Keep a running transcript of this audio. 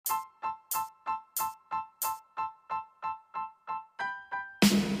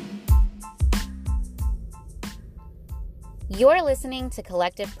You're listening to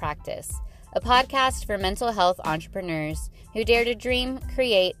Collective Practice, a podcast for mental health entrepreneurs who dare to dream,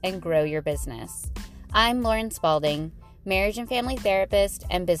 create, and grow your business. I'm Lauren Spalding, marriage and family therapist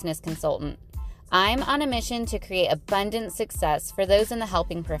and business consultant. I'm on a mission to create abundant success for those in the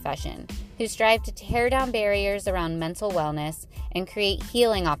helping profession who strive to tear down barriers around mental wellness and create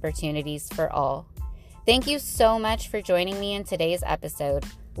healing opportunities for all. Thank you so much for joining me in today's episode.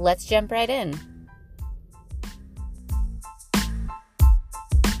 Let's jump right in.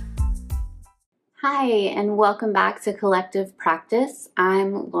 Hi, and welcome back to Collective Practice.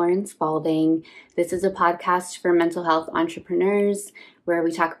 I'm Lauren Spalding. This is a podcast for mental health entrepreneurs where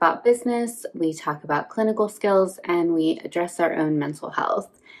we talk about business, we talk about clinical skills, and we address our own mental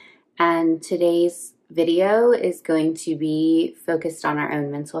health. And today's video is going to be focused on our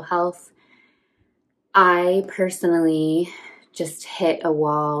own mental health. I personally just hit a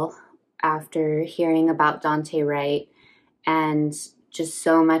wall after hearing about Daunte Wright and just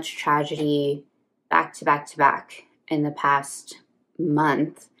so much tragedy back to back in the past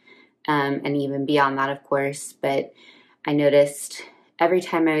month, and even beyond that, of course. But I noticed every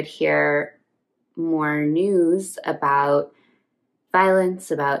time I would hear more news about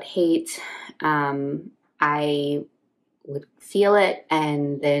violence, about hate, I would feel it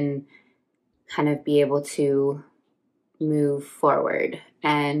and then kind of be able to move forward.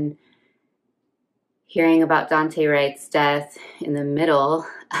 And hearing about Daunte Wright's death in the middle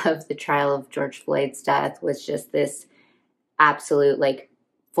of the trial of George Floyd's death was just this absolute,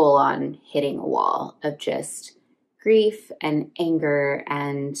 full-on hitting a wall of just grief and anger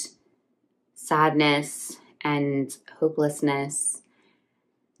and sadness and hopelessness.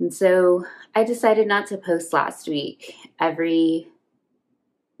 And so I decided not to post last week. Every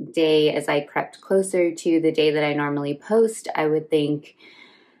day as I crept closer to the day that I normally post, I would think,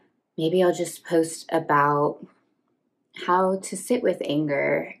 maybe I'll just post about how to sit with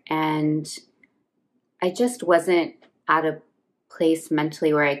anger. And I just wasn't at a place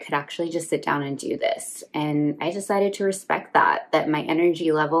mentally where I could actually just sit down and do this. And I decided to respect that my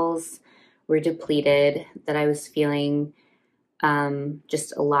energy levels were depleted, that I was feeling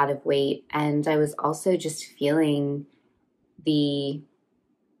just a lot of weight. And I was also just feeling the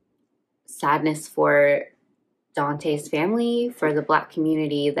sadness for Daunte's family, for the Black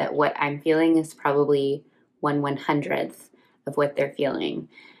community, that what I'm feeling is probably 1/100th of what they're feeling.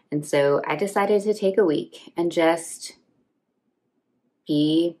 And so I decided to take a week and just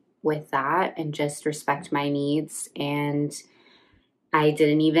be with that and just respect my needs. And I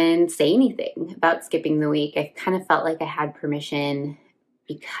didn't even say anything about skipping the week. I kind of felt like I had permission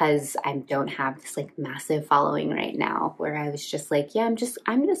because I don't have this massive following right now, where I was just I'm just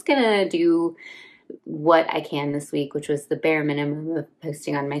gonna do what I can this week, which was the bare minimum of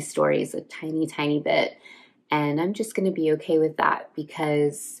posting on my stories a tiny bit. And I'm just going to be okay with that,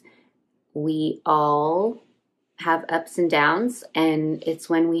 because we all have ups and downs, and it's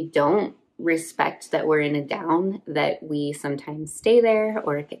when we don't respect that we're in a down that we sometimes stay there,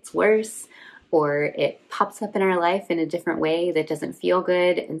 or it gets worse, or it pops up in our life in a different way that doesn't feel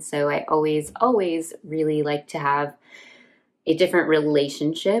good. And so I always really like to have a different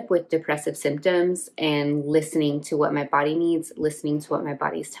relationship with depressive symptoms and listening to what my body needs, listening to what my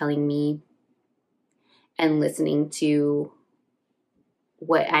body's telling me, and listening to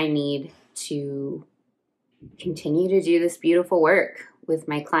what I need to continue to do this beautiful work with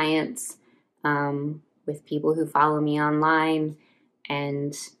my clients, with people who follow me online.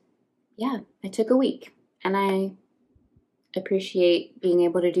 And yeah, I took a week, and I appreciate being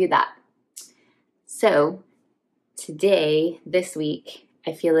able to do that. So today, this week,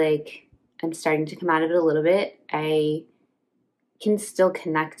 I feel like I'm starting to come out of it a little bit. I can still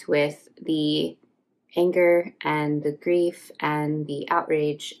connect with the anger and the grief and the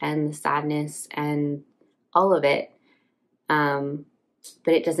outrage and the sadness and all of it,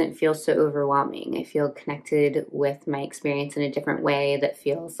 but it doesn't feel so overwhelming. I feel connected with my experience in a different way that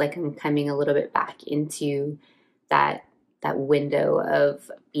feels like I'm coming a little bit back into that window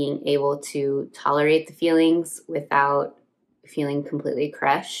of being able to tolerate the feelings without feeling completely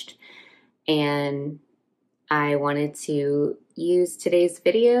crushed. And I wanted to use today's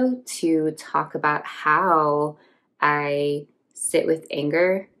video to talk about how I sit with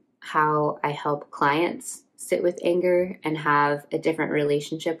anger, how I help clients sit with anger and have a different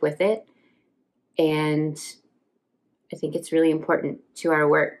relationship with it. And I think it's really important to our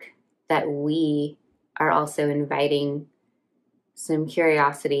work that we are also inviting some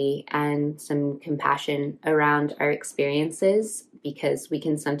curiosity and some compassion around our experiences, because we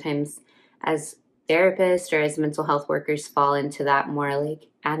can sometimes, as therapists or as mental health workers, fall into that more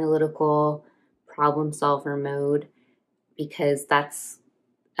analytical problem solver mode, because that's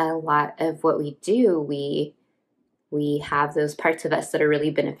a lot of what we do. We have those parts of us that are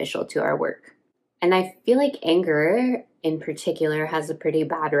really beneficial to our work. And I feel like anger in particular has a pretty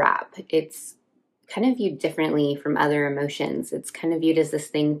bad rap. It's kind of viewed differently from other emotions. It's kind of viewed as this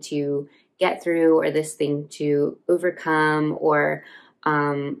thing to get through, or this thing to overcome, or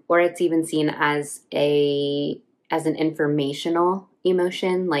it's even seen as an informational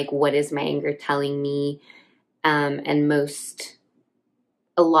emotion, like what is my anger telling me? And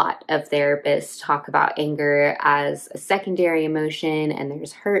a lot of therapists talk about anger as a secondary emotion, and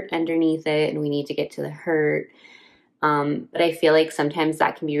there's hurt underneath it, and we need to get to the hurt. But I feel like sometimes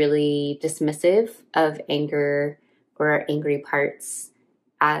that can be really dismissive of anger or our angry parts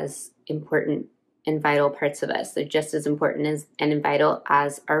as important and vital parts of us. They're just as important and vital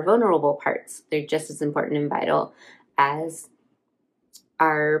as our vulnerable parts. They're just as important and vital as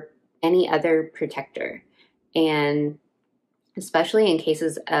any other protector. And especially in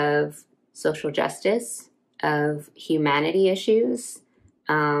cases of social justice, of humanity issues,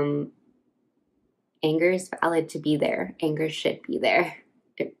 anger is valid to be there. Anger should be there.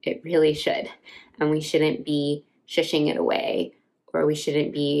 It really should. And we shouldn't be shushing it away, or we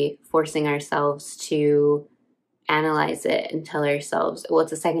shouldn't be forcing ourselves to analyze it and tell ourselves, well,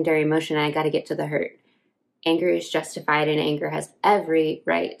 it's a secondary emotion, I got to get to the hurt. Anger is justified, and anger has every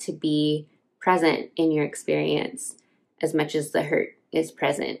right to be present in your experience as much as the hurt is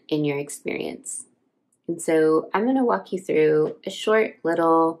present in your experience. And so I'm going to walk you through a short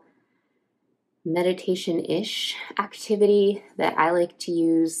little meditation-ish activity that I like to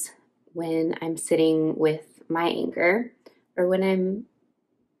use when I'm sitting with my anger, or when I'm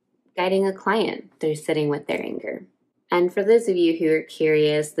guiding a client through sitting with their anger. And for those of you who are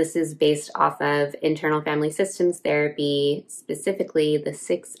curious, this is based off of internal family systems therapy, specifically the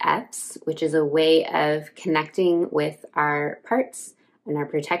 6 F's, which is a way of connecting with our parts and our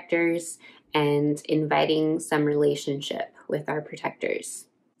protectors and inviting some relationship with our protectors.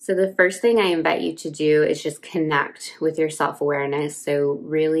 So the first thing I invite you to do is just connect with your self-awareness. So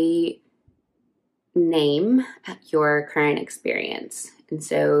really name your current experience. And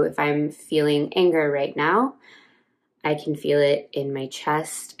so if I'm feeling anger right now, I can feel it in my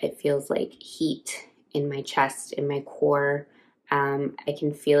chest. It feels like heat in my chest, in my core. I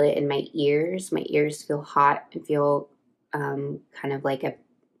can feel it in my ears. My ears feel hot and feel kind of like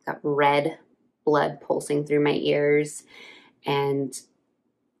got red blood pulsing through my ears. And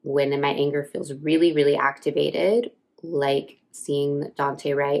when my anger feels really, really activated, like seeing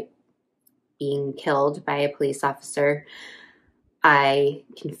Daunte Wright being killed by a police officer, I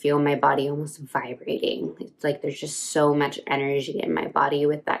can feel my body almost vibrating. It's like there's just so much energy in my body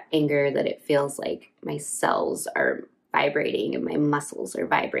with that anger that it feels like my cells are vibrating and my muscles are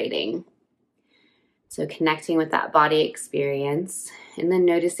vibrating. So connecting with that body experience, and then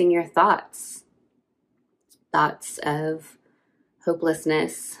noticing your thoughts. Thoughts of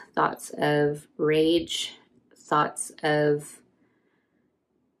hopelessness, thoughts of rage, thoughts of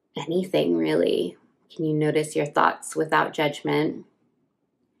anything really. Can you notice your thoughts without judgment?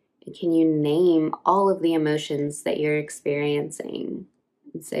 And can you name all of the emotions that you're experiencing?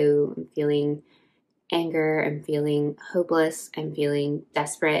 And so I'm feeling anger, I'm feeling hopeless, I'm feeling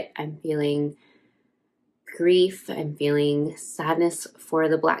desperate, I'm feeling grief, I'm feeling sadness for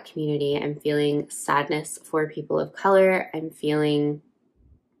the Black community, I'm feeling sadness for people of color, I'm feeling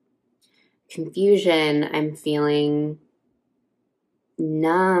confusion, I'm feeling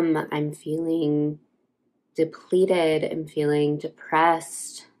numb, I'm feeling depleted, I'm feeling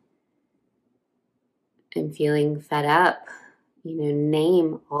depressed, I'm feeling fed up.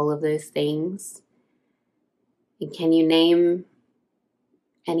 Name all of those things. And can you name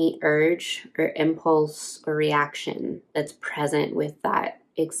any urge or impulse or reaction that's present with that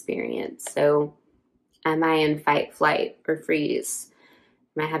experience? So am I in fight, flight, or freeze?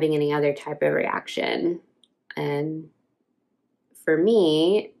 Am I having any other type of reaction? And for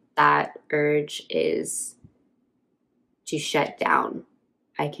me, that urge is to shut down.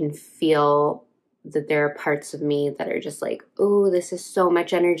 I can feel that there are parts of me that are just like, oh, this is so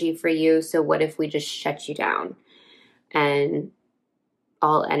much energy for you. So what if we just shut you down? And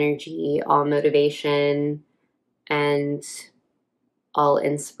all energy, all motivation, and all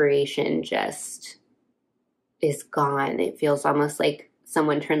inspiration just is gone. It feels almost like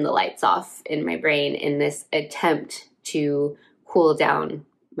someone turned the lights off in my brain in this attempt to cool down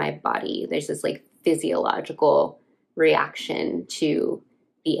my body. There's this like physiological reaction to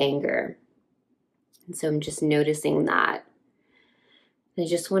the anger. And so I'm just noticing that. I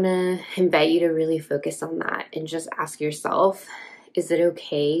just want to invite you to really focus on that and just ask yourself, is it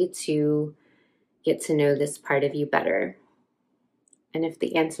okay to get to know this part of you better? And if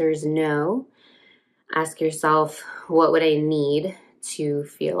the answer is no, ask yourself, what would I need to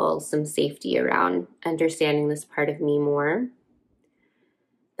feel some safety around understanding this part of me more?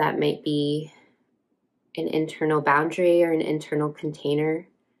 That might be an internal boundary or an internal container,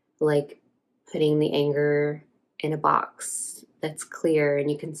 like putting the anger in a box that's clear and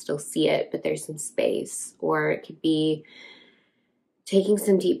you can still see it, but there's some space. Or it could be taking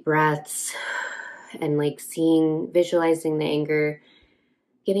some deep breaths and like visualizing the anger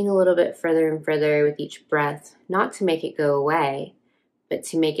getting a little bit further and further with each breath, not to make it go away, but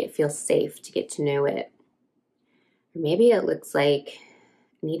to make it feel safe to get to know it. Or maybe it looks like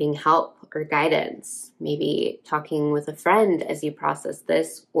needing help or guidance, maybe talking with a friend as you process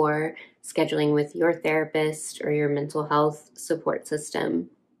this, or scheduling with your therapist or your mental health support system.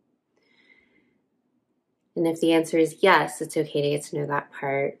 And if the answer is yes, it's okay to get to know that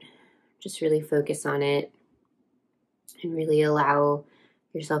part. Just really focus on it and really allow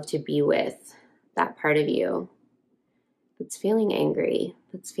yourself to be with that part of you that's feeling angry,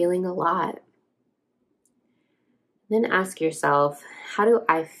 that's feeling a lot. Then ask yourself, how do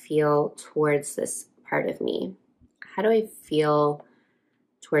I feel towards this part of me? How do I feel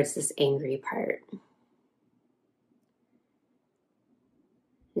towards this angry part?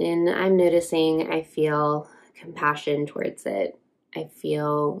 And I'm noticing I feel compassion towards it. I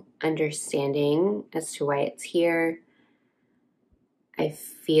feel understanding as to why it's here. I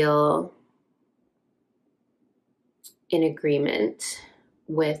feel in agreement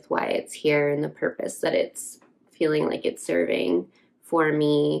with why it's here and the purpose that it's feeling like it's serving for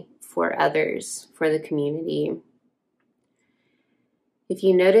me, for others, for the community. If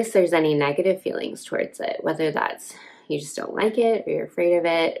you notice there's any negative feelings towards it, whether that's you just don't like it, or you're afraid of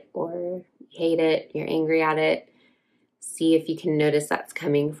it, or you hate it, you're angry at it, see if you can notice that's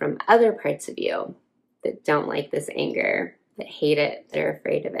coming from other parts of you that don't like this anger, that hate it, that are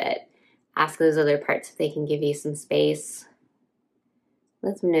afraid of it. Ask those other parts if they can give you some space.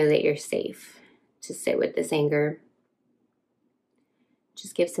 Let them know that you're safe to sit with this anger.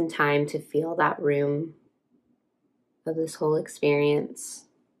 Just give some time to feel that room of this whole experience,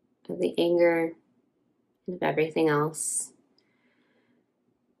 of the anger and of everything else.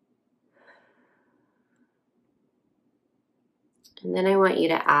 And then I want you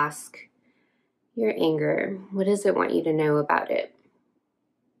to ask your anger, what does it want you to know about it?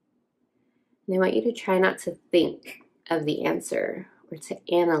 And I want you to try not to think of the answer or to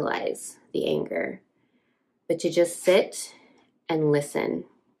analyze the anger, but to just sit and listen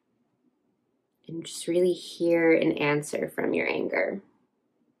and just really hear an answer from your anger.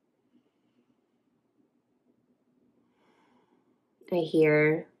 I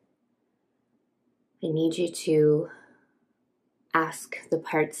hear, I need you to ask the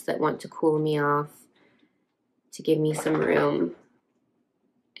parts that want to cool me off to give me some room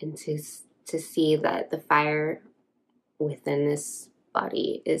and to see that the fire within this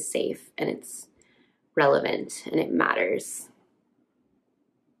body is safe and it's relevant and it matters.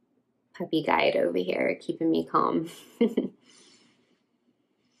 Puppy guide over here, keeping me calm.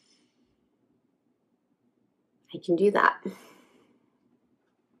 I can do that. And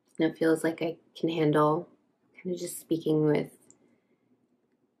it feels like I can handle kind of just speaking with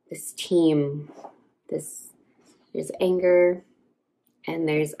this team. There's anger and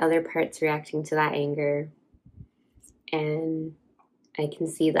there's other parts reacting to that anger. And I can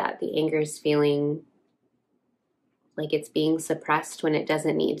see that the anger is feeling like it's being suppressed when it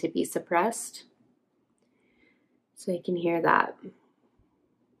doesn't need to be suppressed. So I can hear that.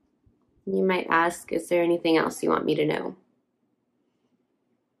 You might ask, is there anything else you want me to know?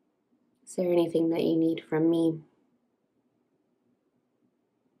 Is there anything that you need from me?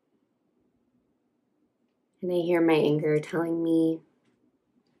 And I hear my anger telling me,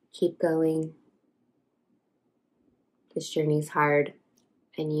 keep going. This journey's hard,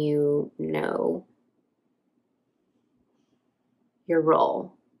 and you know your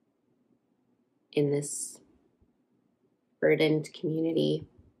role in this burdened community.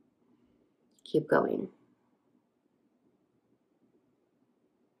 Keep going.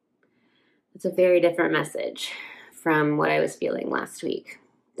 It's a very different message from what I was feeling last week.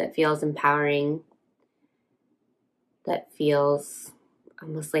 That feels empowering. That feels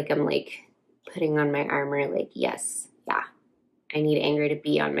almost like I'm like putting on my armor, like, yes, yeah, I need anger to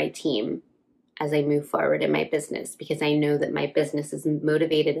be on my team as I move forward in my business, because I know that my business is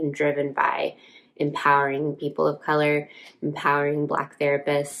motivated and driven by empowering people of color, empowering Black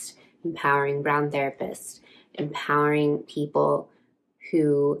therapists, empowering brown therapists, empowering people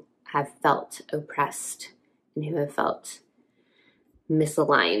who have felt oppressed and who have felt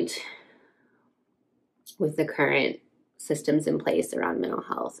misaligned with the current systems in place around mental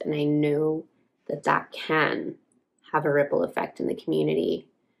health. And I know that that can have a ripple effect in the community.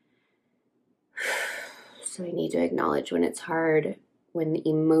 So I need to acknowledge when it's hard, when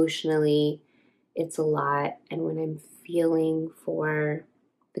emotionally it's a lot, and when I'm feeling for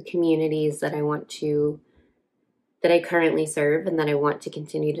the communities that I currently serve and that I want to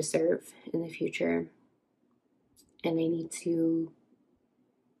continue to serve in the future. And I need to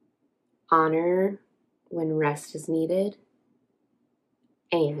honor when rest is needed,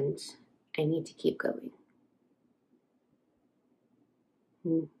 and I need to keep going.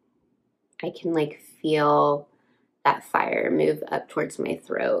 I can feel that fire move up towards my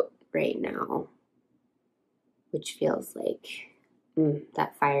throat right now, which feels like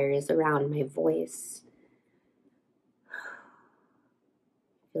that fire is around my voice.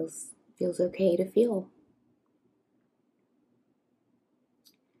 Feels okay to feel.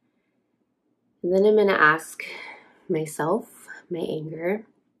 And then I'm going to ask myself, my anger,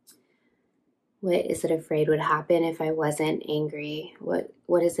 what is it afraid would happen if I wasn't angry?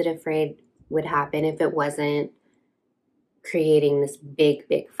 What is it afraid would happen if it wasn't creating this big,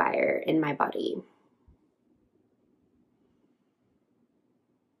 big fire in my body?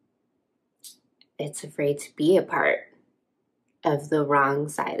 It's afraid to be a part of the wrong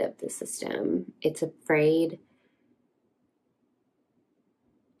side of the system. It's afraid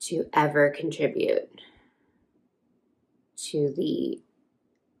to ever contribute to the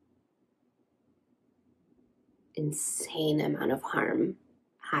insane amount of harm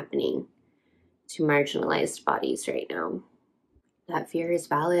happening to marginalized bodies right now. That fear is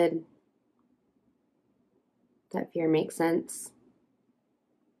valid. That fear makes sense.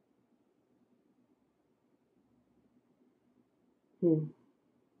 And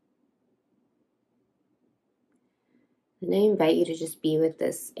I invite you to just be with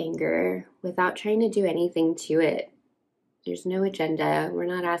this anger without trying to do anything to it. There's no agenda. We're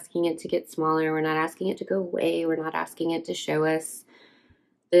not asking it to get smaller. We're not asking it to go away. We're not asking it to show us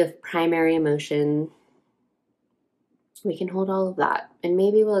the primary emotion. We can hold all of that. And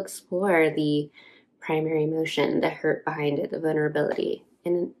maybe we'll explore the primary emotion, the hurt behind it, the vulnerability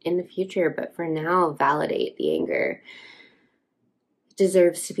in the future. But for now, validate the anger. It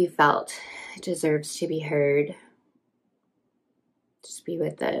deserves to be felt. It deserves to be heard. Just be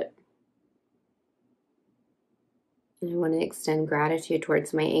with it. And I want to extend gratitude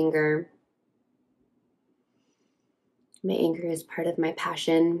towards my anger. My anger is part of my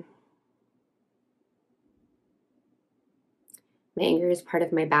passion. My anger is part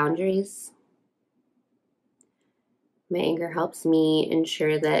of my boundaries. My anger helps me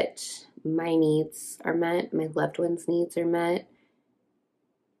ensure that my needs are met, my loved ones' needs are met,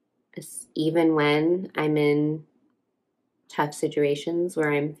 even when I'm in tough situations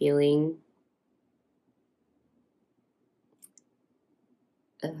where I'm feeling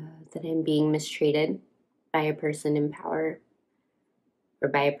that I'm being mistreated by a person in power or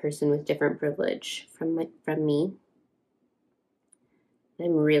by a person with different privilege from me.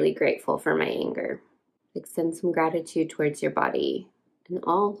 I'm really grateful for my anger. Extend some gratitude towards your body and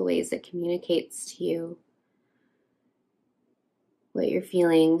all the ways it communicates to you what you're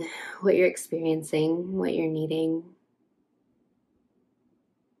feeling, what you're experiencing, what you're needing.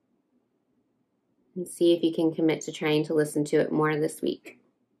 And see if you can commit to trying to listen to it more this week.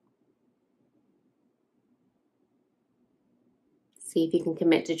 See if you can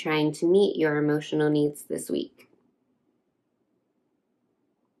commit to trying to meet your emotional needs this week.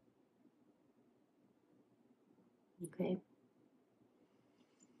 Okay.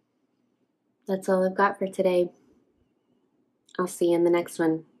 That's all I've got for today. I'll see you in the next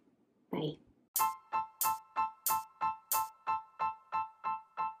one. Bye.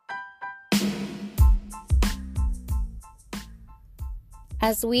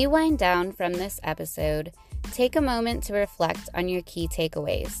 As we wind down from this episode, take a moment to reflect on your key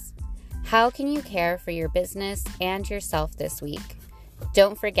takeaways. How can you care for your business and yourself this week?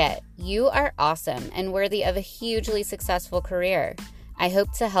 Don't forget, you are awesome and worthy of a hugely successful career. I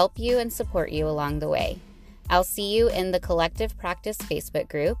hope to help you and support you along the way. I'll see you in the Collective Practice Facebook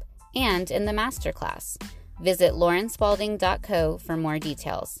group and in the masterclass. Visit laurenspalding.co for more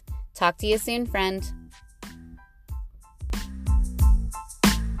details. Talk to you soon, friend.